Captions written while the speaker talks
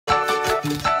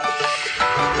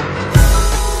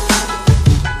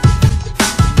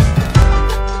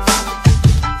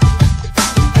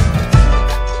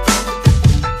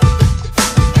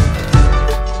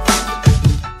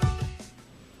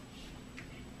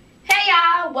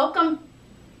y'all,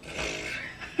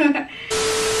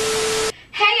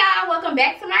 welcome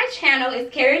back to my channel.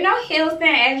 It's Carrie No Hilson,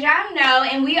 as y'all know,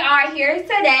 and we are here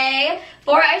today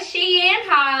for a Shein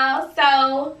haul.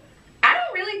 So I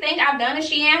don't really think I've done a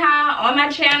Shein haul on my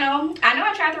channel. I know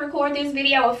I tried to record this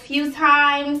video a few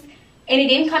times and it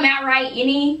didn't come out right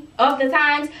any of the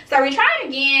times, so we tried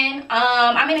again.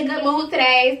 I'm in a good mood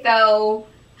today, so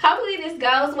hopefully this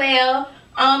goes well.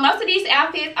 Most of these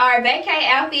outfits are vacay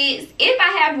outfits. If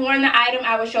I have worn the item,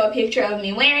 I will show a picture of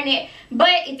me wearing it,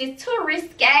 but if it's too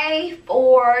risque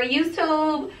for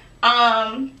YouTube,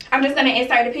 I'm just gonna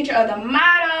insert a picture of the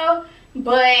model.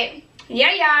 But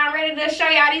yeah, y'all, I'm ready to show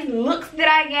y'all these looks that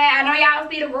I got. I know y'all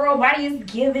see the girl body is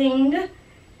giving.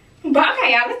 But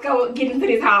okay, y'all, let's go get into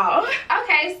this haul.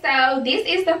 Okay, so this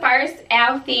is the first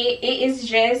outfit. It is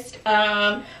just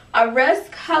a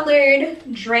rust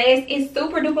colored dress. It's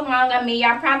super duper long on me.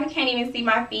 Y'all probably can't even see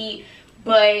my feet,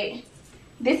 but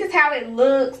this is how it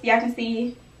looks. Y'all can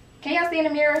see. Can y'all see in the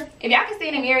mirror? If y'all can see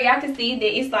in the mirror, y'all can see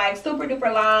that it's like super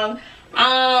duper long.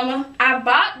 I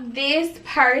bought this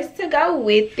purse to go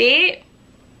with it.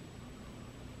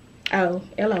 Oh,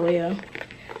 LOL.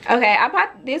 Okay, I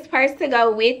bought this purse to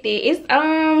go with it. It's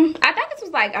I think this was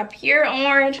like a pure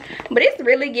orange, but it's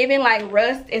really giving like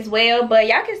rust as well. But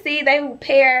y'all can see they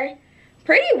pair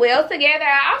pretty well together.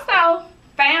 I also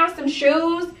found some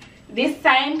shoes this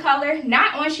same color,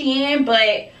 not on Shein,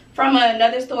 but from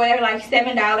another store. They're like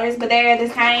 $7, but they're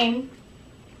the same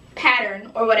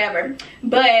pattern or whatever.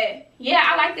 But yeah,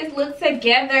 I like this look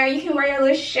together. You can wear your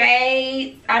little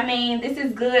shades. I mean, this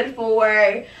is good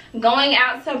for going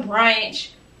out to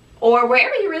brunch or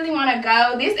wherever you really want to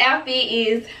go. This outfit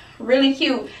is really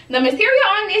cute. The material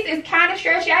on this is kind of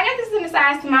stretchy. I got this in a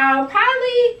size small.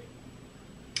 Probably,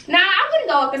 nah, I wouldn't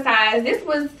go up a size. This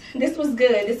was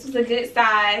good. This was a good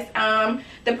size.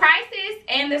 The prices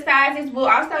and the sizes will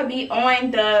also be on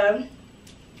the,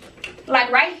 like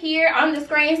right here on the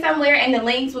screen somewhere, and the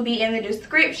links will be in the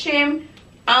description.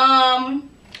 Oh,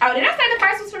 did I say the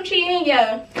purse was from Shein?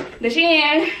 Yeah, the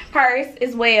Shein purse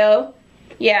as well.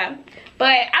 Yeah.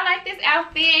 But I like this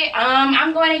outfit.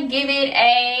 I'm going to give it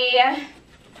a,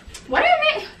 what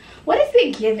is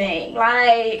it giving?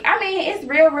 Like, I mean, it's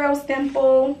real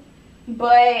simple, but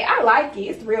I like it.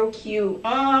 It's real cute.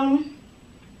 I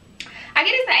give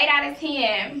it an 8 out of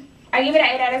 10. I give it an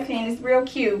 8 out of 10. It's real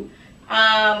cute.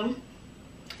 But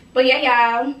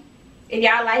yeah, y'all, if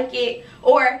y'all like it,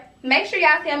 or make sure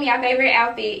y'all tell me your favorite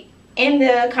outfit in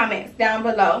the comments down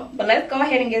below. But let's go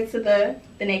ahead and get to the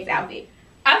next outfit.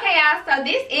 Okay, y'all, so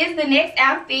this is the next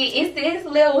outfit. It's this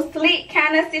little slick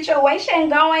kind of situation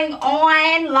going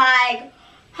on. Like,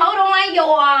 hold on,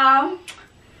 y'all,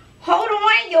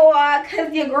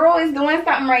 because your girl is doing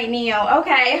something right now.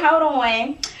 Okay, hold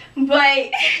on.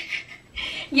 But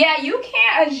yeah, you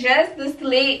can adjust the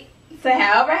slick to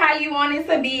however how you want it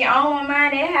to be. I don't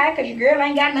mind that high because your girl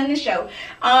ain't got nothing to show.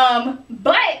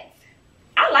 But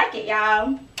I like it,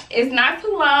 y'all. It's not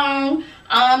too long.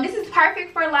 This is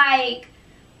perfect for like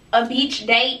a beach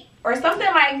date or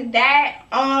something like that.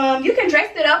 You can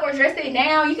dress it up or dress it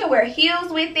down. You can wear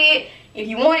heels with it if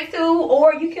you want to,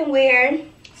 or you can wear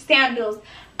sandals.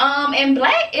 And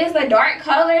black is a dark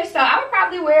color, so I would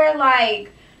probably wear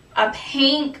like a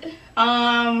pink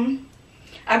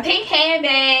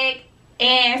handbag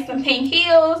and some pink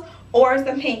heels or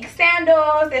some pink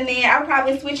sandals, and then I would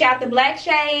probably switch out the black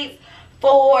shades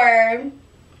for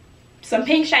some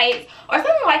pink shades or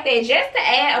something like that, just to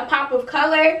add a pop of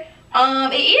color.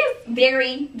 It is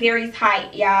very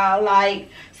tight, y'all. Like,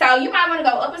 so you might want to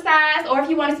go up a size, or if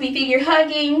you want it to be figure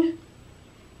hugging,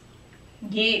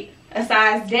 get a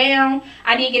size down.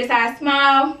 I did get a size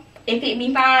small. It fit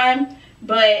me fine,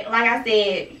 but like I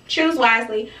said, choose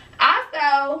wisely.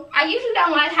 Also, I usually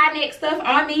don't like high neck stuff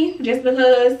on me just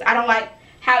because I don't like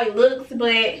how it looks,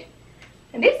 but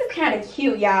this is kind of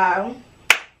cute, y'all.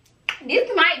 This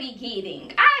might be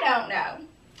kidding. I don't know.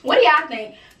 What do y'all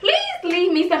think? Please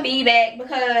leave me some feedback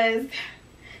because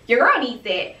your girl needs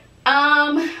it.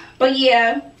 But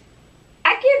yeah,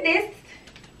 I give this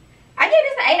an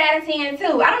 8 out of 10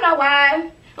 too. I don't know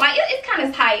why. Like, it's kind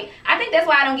of tight. I think that's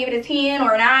why I don't give it a 10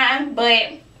 or 9.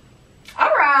 But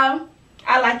overall,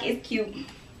 I like it. It's cute.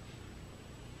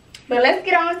 But let's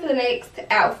get on to the next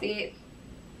outfit.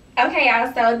 Okay,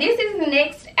 y'all, so this is the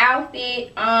next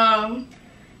outfit.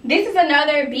 This is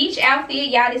another beach outfit,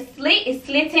 y'all. It's slit. It's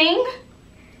slitting.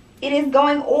 It is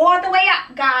going all the way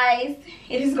up, guys.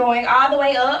 It is going all the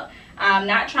way up. I'm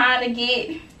not trying to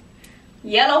get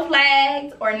yellow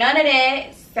flags or none of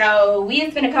that. So we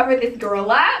just gonna cover this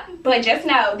girl up. But just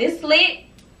know, this slit,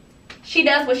 she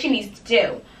does what she needs to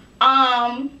do.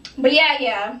 But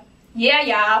yeah, yeah,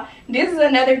 y'all, this is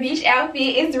another beach outfit.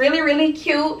 It's really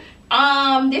cute.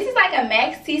 This is like a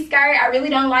maxi skirt. I really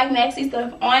don't like maxi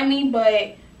stuff on me,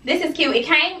 but this is cute.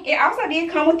 It also did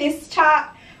come with this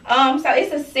top. So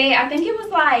it's a set. I think it was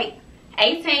like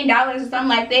 $18 or something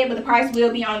like that, but the price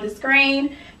will be on the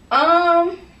screen.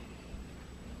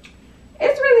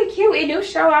 It's really cute. It do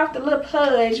show off the little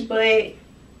pudge, but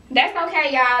that's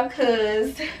okay, y'all,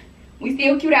 because we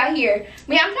still cute out here.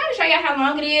 Man, I'm trying to show y'all how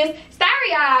long it is.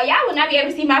 Sorry, y'all will not be able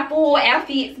to see my full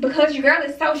outfits because your girl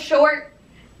is so short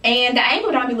and the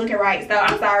angle don't be looking right. So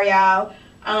I'm sorry, y'all.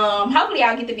 Hopefully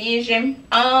y'all get the vision.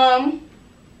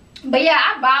 But yeah,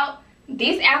 I bought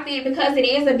this outfit because it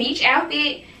is a beach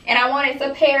outfit, and I wanted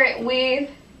to pair it with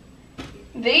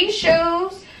these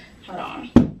shoes. Hold on.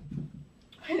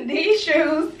 These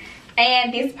shoes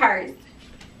and this purse.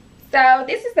 So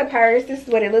this is the purse. This is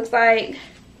what it looks like. It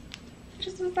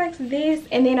just looks like this,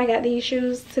 and then I got these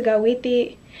shoes to go with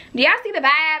it. Do y'all see the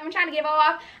vibe I'm trying to give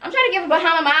off? I'm trying to give a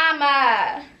Bahama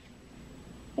Mama.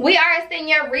 We are a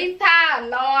senorita,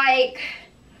 like,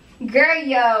 girl,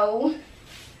 yo.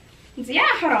 Yeah,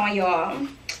 hold on, y'all,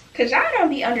 because y'all don't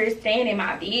be understanding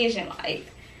my vision. Like,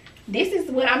 this is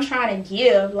what I'm trying to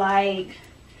give. Like,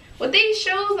 with these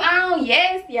shoes on,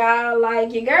 yes, y'all,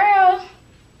 like, your girl,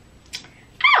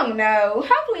 I don't know.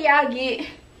 Hopefully y'all get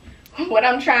what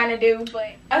I'm trying to do.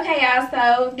 But okay, y'all,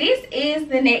 so this is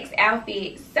the next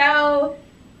outfit. So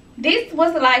this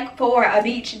was like for a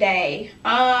beach day.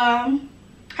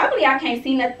 Hopefully y'all can't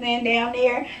see nothing down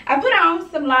there. I put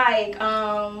on some like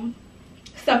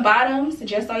some bottoms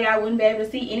just so y'all wouldn't be able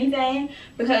to see anything,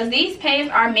 because these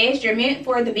pants are mesh. They're meant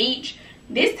for the beach.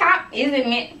 This top isn't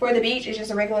meant for the beach. It's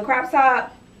just a regular crop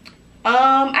top.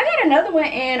 I got another one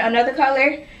in another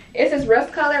color. It's this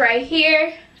rust color right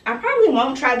here. I probably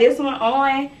won't try this one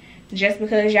on just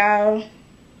because y'all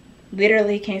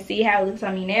literally can see how it looks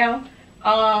on me now.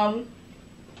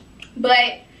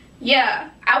 But yeah,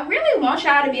 I really want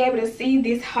y'all to be able to see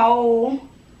this whole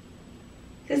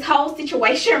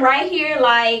situation right here.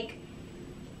 Like,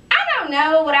 I don't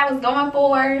know what I was going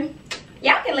for.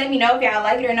 Y'all can let me know if y'all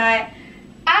like it or not.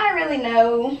 I don't really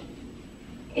know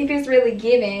if it's really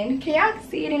giving. Can y'all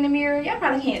see it in the mirror? Y'all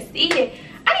probably can't see it.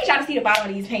 I need y'all to see the bottom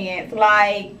of these pants.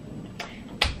 Like,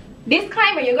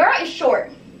 disclaimer, your girl is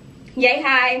short, yay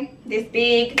high, this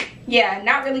big. Yeah,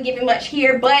 not really giving much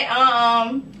here, but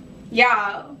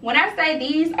y'all, when I say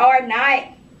these are not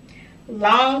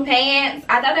long pants,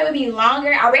 I thought they would be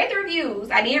longer. I read the reviews.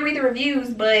 I did read the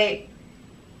reviews, but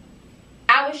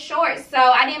I was short, so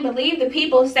I didn't believe the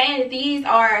people saying that these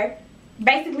are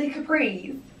basically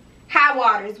capris, high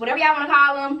waters, whatever y'all want to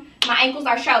call them. My ankles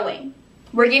are showing.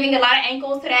 We're giving a lot of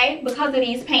ankles today because of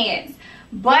these pants.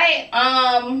 But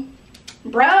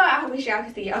bruh, I wish y'all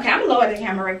could see it. Okay, I'm gonna lower the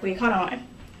camera right quick. Hold on.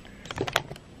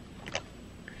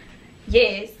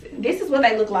 Yes, this is what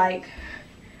they look like.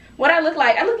 What I look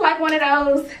like? I look like one of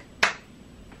those,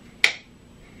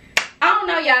 I don't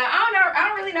know, y'all. I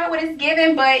don't really know what it's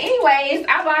giving. But anyways,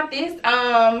 I bought this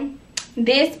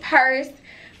this purse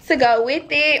to go with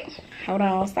it. Hold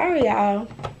on, sorry y'all.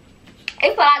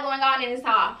 It's a lot going on in this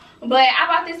haul. But I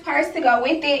bought this purse to go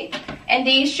with it, and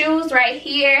these shoes right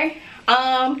here.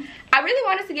 I really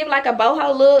wanted to give like a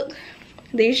boho look.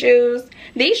 These shoes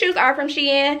are from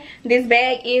Shein. This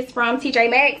bag is from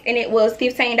TJ Maxx, and it was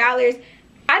 $15.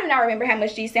 I do not remember how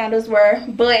much these sandals were,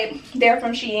 but they're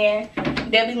from Shein.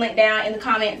 They'll be linked down in the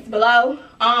comments below.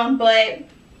 But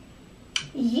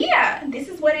yeah, this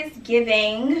is what it's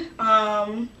giving.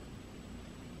 I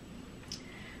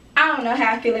don't know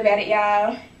how I feel about it,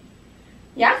 y'all.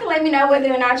 Y'all can let me know whether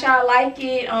or not y'all like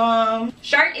it.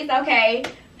 Shirt is okay.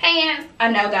 Pants, a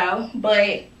no-go.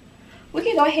 But we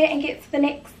can go ahead and get to the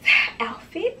next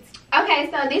outfit. Okay,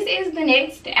 so this is the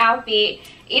next outfit.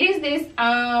 It is this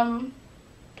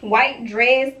white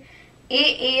dress. It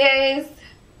is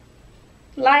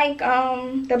like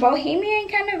the bohemian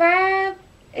kind of vibe.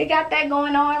 It got that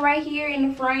going on right here in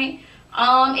the front.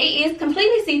 It is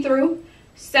completely see-through.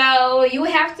 So you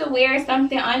would have to wear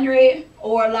something under it,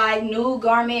 or like nude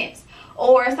garments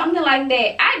or something like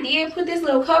that. I did put this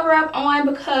little cover up on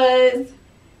because,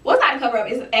 well, it's not a cover up,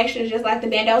 it's actually just like the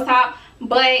bandeau top,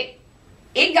 but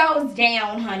it goes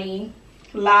down, honey.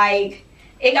 Like,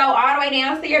 it goes all the way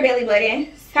down to your belly button.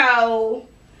 So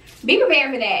be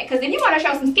prepared for that, because if you want to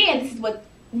show some skin,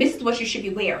 this is what you should be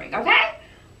wearing, okay?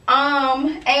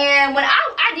 And when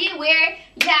I did wear,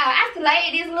 yeah, I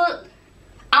slayed this look.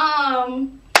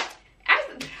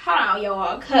 Hold on,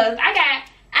 y'all, because I got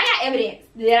evidence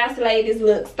that I slayed this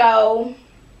look. So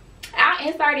I'll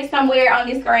insert it somewhere on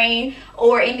this screen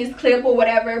or in this clip or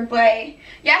whatever. But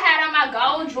y'all had on my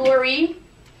gold jewelry.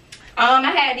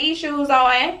 I had these shoes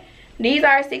on. These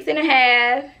are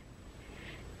 6.5,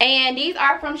 and these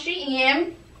are from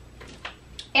Shein.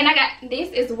 And I got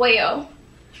this as well,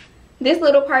 this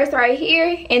little purse right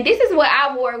here, and this is what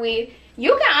I wore with.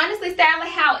 You can honestly style it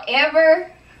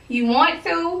however you want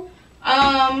to.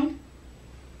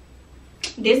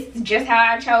 This is just how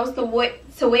I chose to wear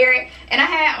it. And I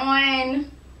had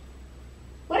on,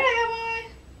 what did I have on?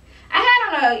 I had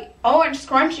on a orange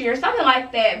scrunchie or something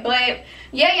like that. But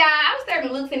yeah, y'all, I was starting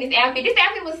to look in this outfit. This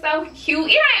outfit was so cute. I'm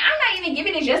not even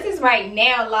giving it justice right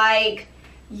now. Like,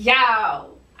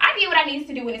 y'all, I did what I needed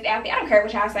to do with this outfit. I don't care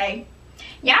what y'all say.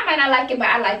 Y'all might not like it, but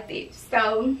I liked it.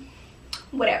 So,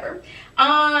 whatever.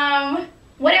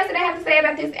 What else did I have to say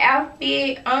about this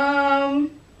outfit?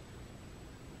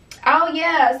 Oh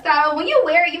yeah, so when you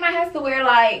wear it, you might have to wear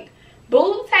like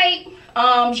boob tape,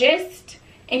 just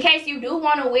in case you do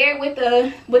want to wear it with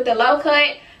the low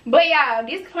cut. But y'all,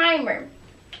 disclaimer,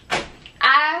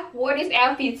 I wore this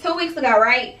outfit 2 weeks ago,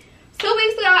 right? 2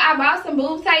 weeks ago, I bought some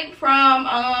boob tape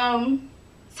from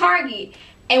Target,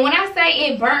 and when I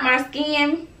say it burnt my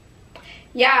skin,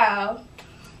 y'all,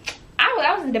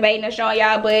 I was debating to show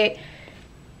y'all, but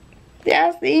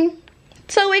y'all see,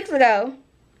 2 weeks ago,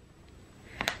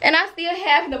 and I still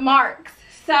have the marks.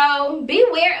 So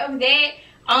beware of that.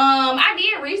 I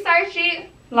did research it,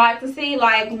 like, to see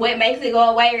like what makes it go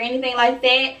away or anything like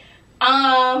that.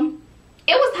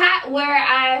 It was hot where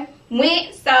I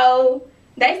went, so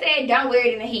they said don't wear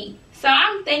it in the heat. So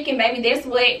I'm thinking maybe that's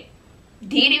what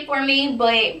did it for me,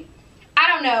 but I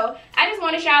don't know. I just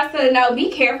wanted y'all to know, be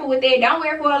careful with it. Don't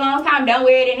wear it for a long time. Don't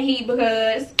wear it in the heat,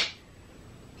 because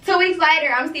 2 weeks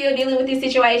later I'm still dealing with this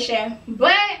situation.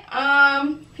 But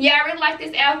yeah, I really like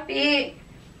this outfit.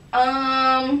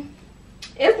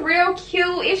 It's real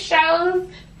cute. It shows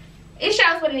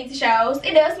what it needs to show.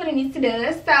 It does what it needs to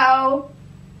do. So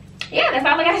yeah, that's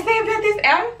all I gotta say about this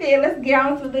outfit. Let's get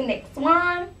on to the next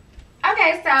one.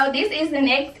 Okay, so this is the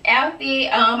next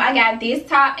outfit. I got this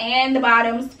top and the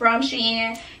bottoms from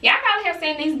Shein. Y'all probably have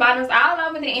seen these bottoms all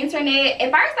over the internet.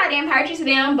 At first I didn't purchase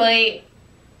them, but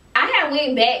I had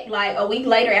went back like a week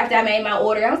later after I made my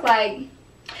order. I was like,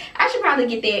 I should probably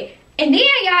get that. And then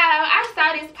y'all, I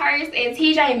saw this purse at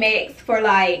TJ Maxx for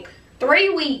like 3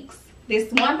 weeks.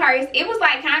 This one purse, it was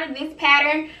like kind of this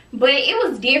pattern, but it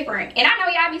was different. And I know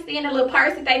y'all be seeing the little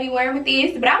purse that they be wearing with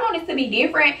this, but I want it to be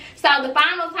different. So the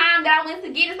final time that I went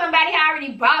to get it, somebody had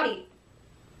already bought it,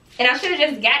 and I should have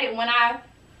just got it when I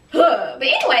but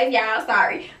anyways, y'all,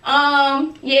 sorry.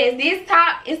 Yes, this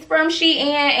top is from Shein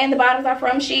and the bottoms are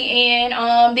from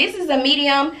Shein. This is a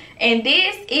medium and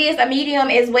this is a medium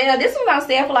as well. This one's on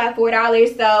sale for like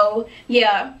 $4. So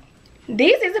yeah,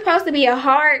 this is supposed to be a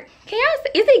heart. Can y'all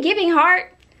see? Is it giving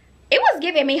heart? It was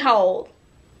giving me whole.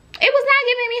 It was not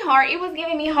giving me heart, it was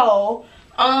giving me whole.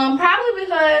 Probably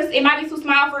because it might be too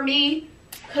small for me,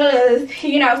 because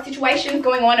you know, situations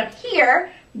going on up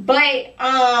here. But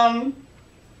I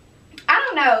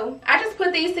don't know, I just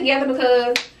put these together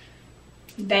because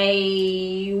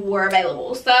they were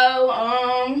available. So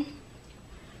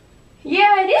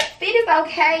yeah, this fit is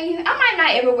okay. I might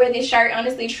not ever wear this shirt,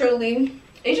 honestly, truly.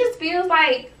 It just feels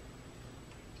like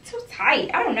too tight,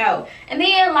 I don't know. And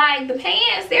then like the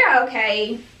pants, they're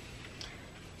okay.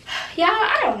 Y'all,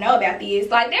 I don't know about these.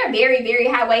 Like, they're very, very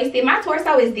high-waisted. My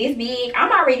torso is this big. I'm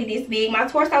already this big. My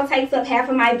torso takes up half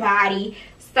of my body.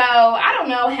 So I don't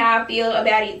know how I feel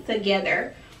about it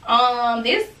together.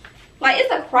 This, like,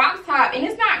 it's a crop top and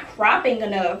it's not cropping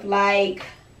enough. Like,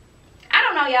 I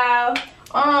don't know,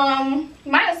 y'all.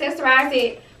 Might accessorize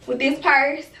it with this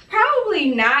purse.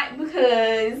 Probably not,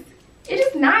 because it's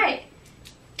just not,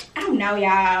 I don't know,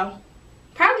 y'all.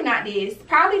 Probably not this.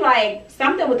 Probably like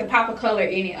something with a pop of color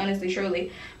in it, honestly,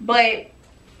 truly. But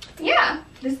yeah,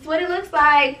 this is what it looks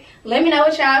like. Let me know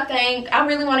what y'all think. I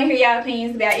really want to hear y'all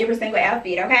opinions about every single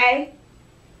outfit, okay?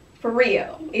 For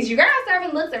real. Is your girl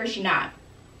serving looks or is she not?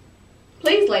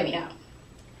 Please let me know.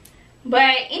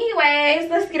 But anyways,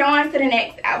 let's get on to the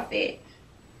next outfit.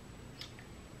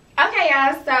 Okay,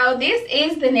 y'all, so this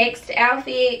is the next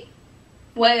outfit.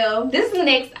 Well, this is the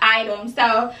next item.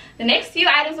 So the next few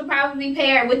items will probably be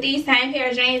paired with these same pair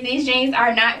of jeans. These jeans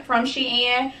are not from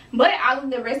Shein, but all of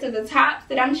the rest of the tops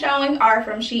that I'm showing are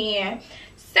from Shein.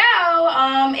 So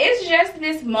it's just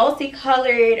this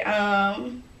multicolored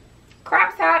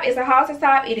crop top. It's a halter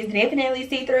top. It is definitely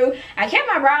see-through. I kept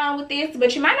my bra on with this,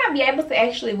 but you might not be able to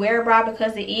actually wear a bra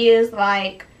because it is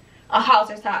like a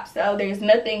halter top, so there's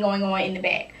nothing going on in the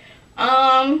back.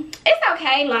 It's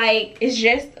okay, like, it's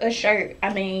just a shirt.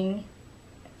 I mean,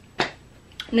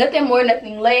 nothing more,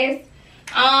 nothing less.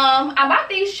 I bought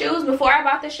these shoes before I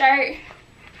bought the shirt.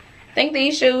 I think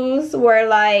these shoes were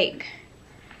like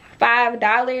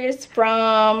 $5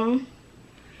 from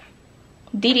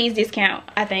DD's discount,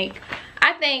 I think.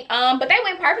 But they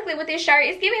went perfectly with this shirt.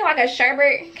 It's giving like a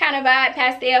sherbet kind of vibe,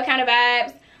 pastel kind of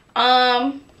vibes.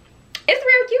 It's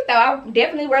real cute though. I would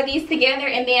definitely wear these together,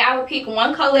 and then I would pick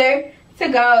one color to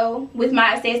go with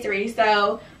my accessories.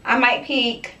 So I might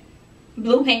pick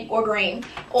blue, pink, or green,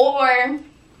 or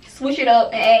switch it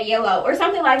up and add yellow or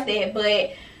something like that.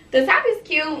 But the top is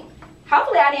cute.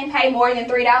 Hopefully I didn't pay more than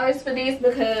 $3 for this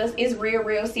because it's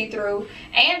real see-through,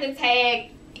 and the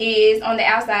tag is on the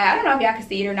outside. I don't know if y'all can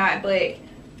see it or not, but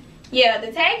yeah,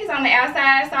 the tag is on the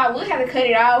outside, so I would have to cut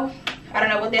it off. I don't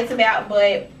know what that's about,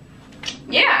 but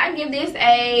yeah, I give this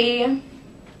a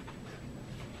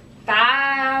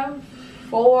 5,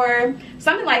 4,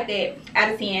 something like that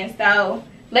out of 10. So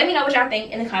let me know what y'all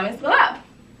think in the comments below.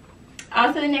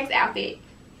 On to the next outfit.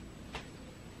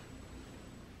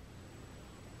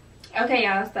 Okay,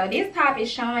 y'all, so this top is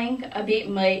showing a bit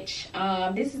much.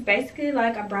 This is basically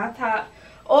like a bra top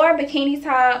or bikini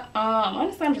top.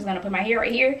 Honestly, I'm just gonna put my hair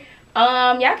right here.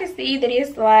 Y'all can see that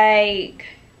it's like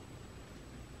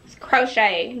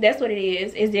crochet. That's what it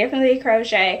is. It's definitely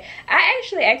crochet. I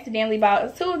actually accidentally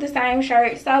bought 2 of the same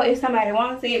shirts, so if somebody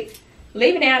wants it,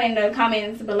 leave it down in the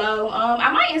comments below.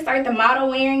 I might insert the model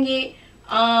wearing it.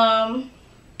 I'm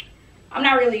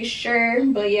not really sure,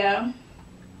 but yeah.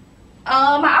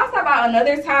 I also bought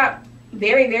another top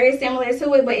very similar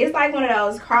to it, but it's like one of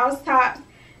those cross tops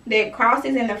that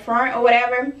crosses in the front or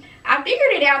whatever. I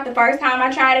figured it out the first time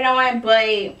I tried it on,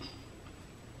 but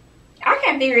I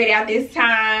can't figure it out this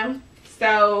time,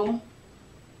 so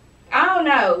I don't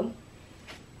know.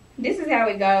 This is how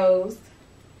it goes.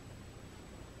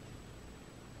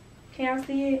 Can y'all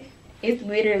see it? It's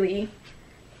literally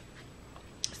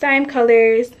same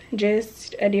colors,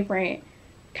 just a different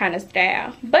kind of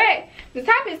style. But the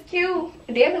top is cute,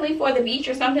 definitely for the beach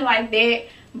or something like that.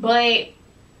 But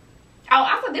oh,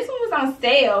 also this one was on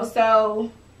sale,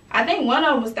 so I think one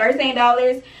of them was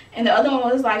 $13 and the other one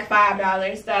was like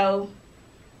 $5. So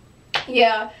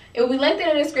yeah, it will be linked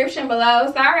in the description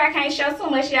below. Sorry I can't show so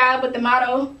much, y'all, but the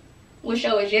model will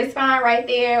show it just fine right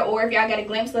there. Or if y'all got a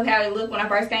glimpse of how it looked when I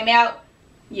first came out,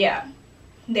 yeah,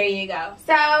 there you go.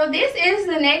 So this is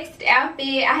the next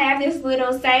outfit. I have this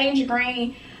little sage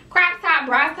green crop top,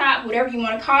 bra top, whatever you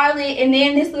want to call it, and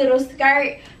then this little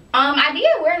skirt. I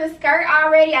did wear the skirt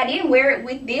already. I didn't wear it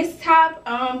with this top.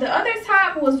 The other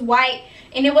top was white,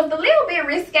 and it was a little bit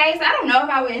risque, so I don't know if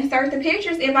I would insert the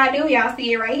pictures. If I do, y'all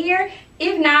see it right here.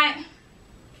 If not,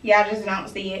 y'all just don't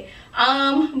see it.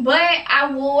 But I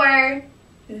wore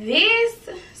this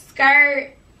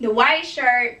skirt, the white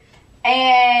shirt,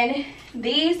 and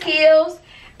these heels.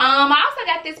 I also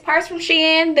got this purse from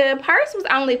Shein. The purse was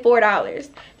only $4,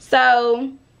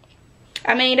 so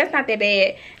I mean, that's not that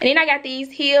bad. And then I got these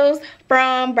heels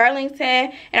from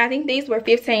Burlington, and I think these were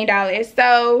 $15.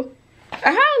 So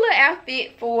a whole little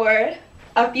outfit for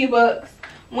a few bucks.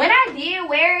 When I did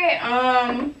wear it,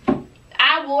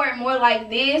 I wore it more like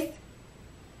this,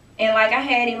 and like I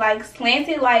had it like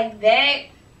slanted like that.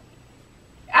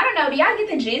 I don't know, do y'all get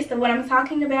the gist of what I'm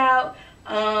talking about?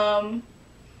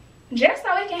 Just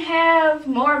so it can have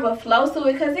more of a flow to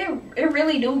it, because it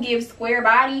really do give square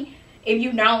body if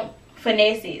you don't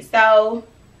finesse it. So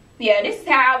yeah, this is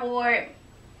how I wore it,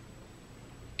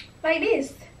 like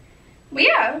this. But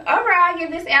yeah, overall I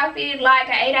give this outfit like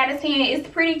an 8 out of 10. It's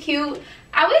pretty cute.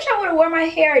 I wish I would have worn my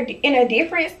hair in a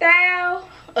different style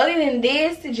other than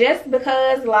this, just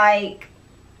because like,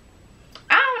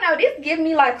 I don't know, this gives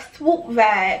me like swoop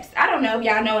vibes. I don't know if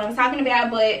y'all know what I'm talking about,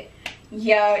 but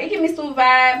yeah, it gives me swoop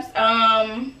vibes.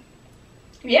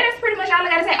 Yeah, that's pretty much all I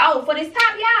gotta say. Oh, for this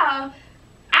top, y'all,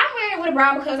 I'm wearing it with a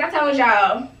bra because I told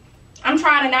y'all I'm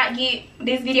trying to not get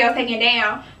this video taken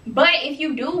down. But if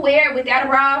you do wear it without a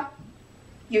bra,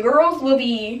 your girls will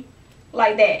be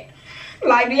like that.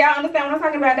 Like, do y'all understand what I'm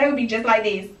talking about? They would be just like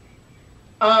this.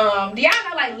 Do y'all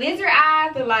know like lizard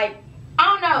eyes, or like, I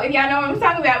don't know if y'all know what I'm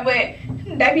talking about, but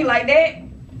they be like that.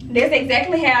 That's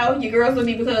exactly how your girls will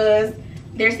be, because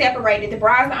they're separated. The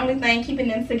bra is the only thing keeping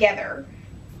them together.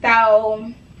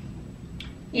 So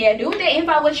yeah, do with that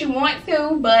info what you want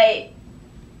to, but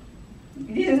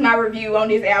this is my review on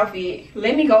this outfit.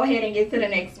 Let me go ahead and get to the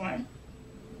next one.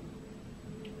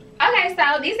 Okay,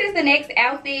 so this is the next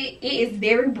outfit. It is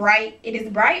very bright. It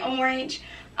is bright orange.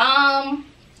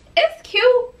 It's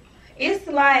cute. It's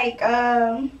like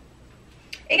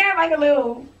it got like a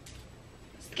little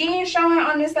skin showing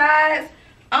on the sides.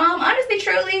 Honestly,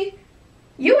 truly,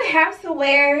 you have to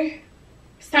wear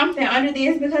something under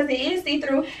this because it is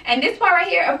see-through. And this part right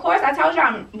here, of course, I told you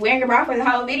I'm wearing a bra for the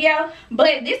whole video,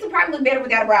 but this would probably look better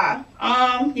without a bra.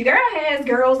 Your girl has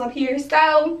girls up here,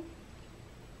 so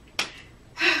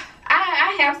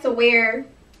I have to wear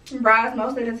bras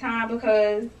most of the time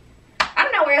because I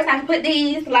don't know where else I can put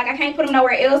these. Like, I can't put them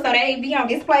nowhere else, so they be on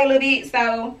display a little bit.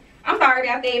 So I'm sorry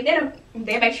about that. If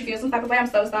that makes you feel some type of way, I'm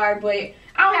so sorry, but I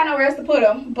don't have nowhere else to put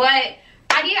them. But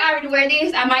I did already wear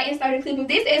this. I might insert a clip of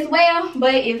this as well,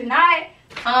 but if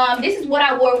not, this is what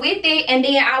I wore with it. And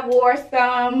then I wore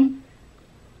some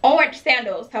orange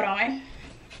sandals. Hold on.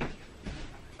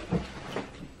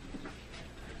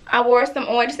 I wore some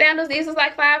orange sandals. This was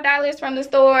like $5 from the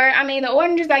store. I mean, the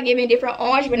oranges are giving different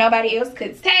orange, but nobody else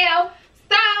could tell.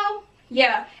 So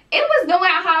yeah, it was doing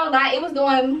a whole lot. It was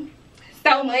doing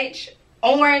so much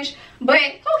orange, but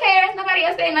who cares? Nobody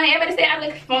else said nothing. Everybody said I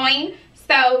look fine,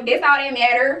 so that's all that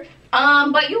matter.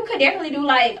 But you could definitely do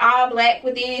like all black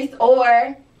with this,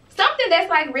 or something that's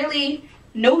like really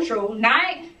neutral.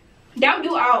 Don't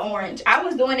do all orange. I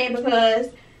was doing it because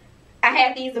I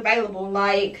had these available.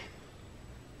 Like,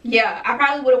 yeah, I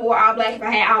probably would have wore all black if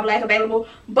I had all black available,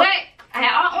 but I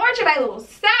had all orange available.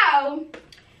 So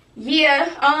yeah,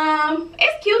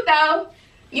 it's cute though.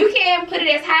 You can put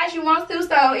it as high as you want to,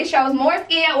 so it shows more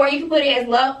skin, or you can put it as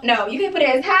low. No, you can put it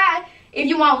as high if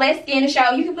you want less skin to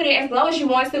show. You can put it as low as you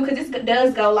want to, because this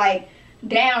does go like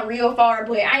down real far,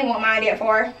 but I ain't want mine that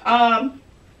far.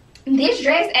 This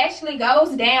dress actually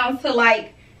goes down to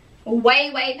like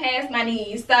way past my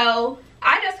knees, so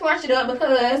I just scrunched it up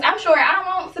because I'm sure I don't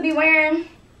want to be wearing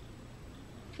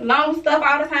long stuff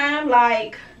all the time.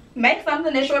 Like, make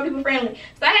something that's short people friendly.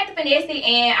 So I had to finesse it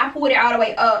and I pulled it all the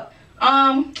way up.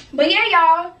 But yeah,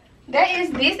 y'all, that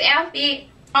is this outfit.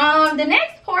 The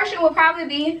next portion will probably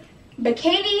be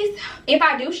bikinis if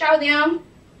I do show them.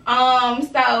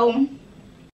 So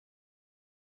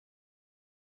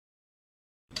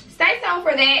stay tuned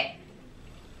for that.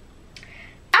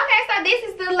 Okay, so this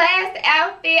is the last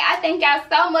outfit. I thank y'all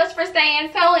so much for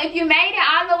staying tuned. If you made it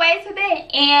all the way to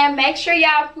the end, make sure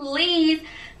y'all please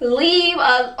leave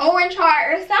an orange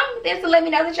heart or something to let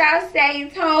me know that y'all stay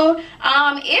tuned.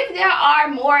 If there are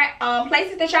more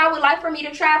places that y'all would like for me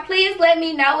to try, please let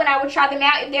me know and I will try them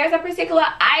out. If there's a particular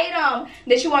item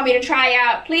that you want me to try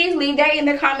out, please leave that in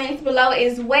the comments below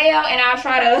as well, and I'll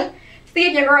try to see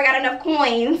if your girl got enough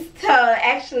coins to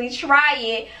actually try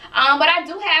it. But I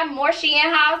do have more Shein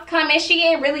hauls coming.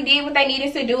 Shein really did what they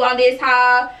needed to do on this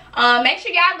haul. Make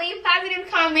sure y'all leave positive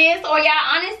comments or y'all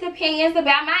honest opinions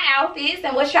about my outfits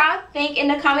and what y'all think in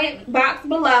the comment box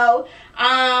below.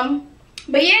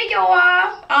 But yeah,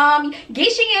 y'all,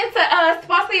 get Shein to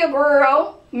sponsor your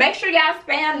girl. Make sure y'all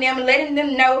spam them and letting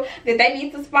them know that they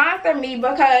need to sponsor me,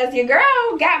 because your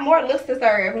girl got more looks to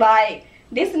serve. Like,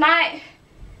 this not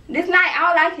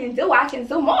all I can do. I can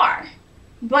do more.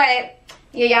 But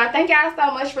yeah, y'all, thank y'all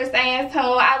so much for staying tuned.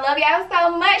 I love y'all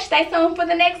so much. Stay tuned for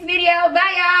the next video.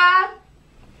 Bye, y'all.